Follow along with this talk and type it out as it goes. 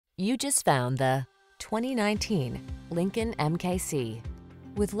You just found the 2019 Lincoln MKC.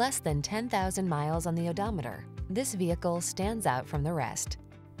 With less than 10,000 miles on the odometer, this vehicle stands out from the rest.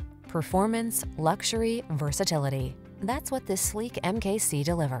 Performance, luxury, versatility. That's what this sleek MKC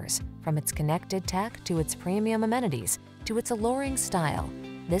delivers. From its connected tech to its premium amenities to its alluring style,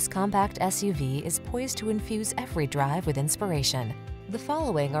 this compact SUV is poised to infuse every drive with inspiration. The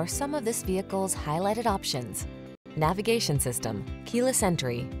following are some of this vehicle's highlighted options: navigation system, keyless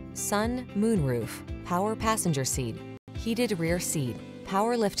entry, sun, moonroof, power passenger seat, heated rear seat,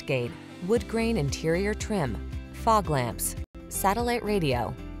 power liftgate, wood grain interior trim, fog lamps, satellite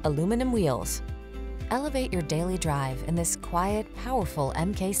radio, aluminum wheels. Elevate your daily drive in this quiet, powerful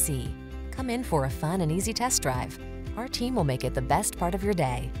MKC. Come in for a fun and easy test drive. Our team will make it the best part of your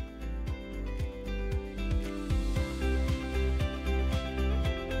day.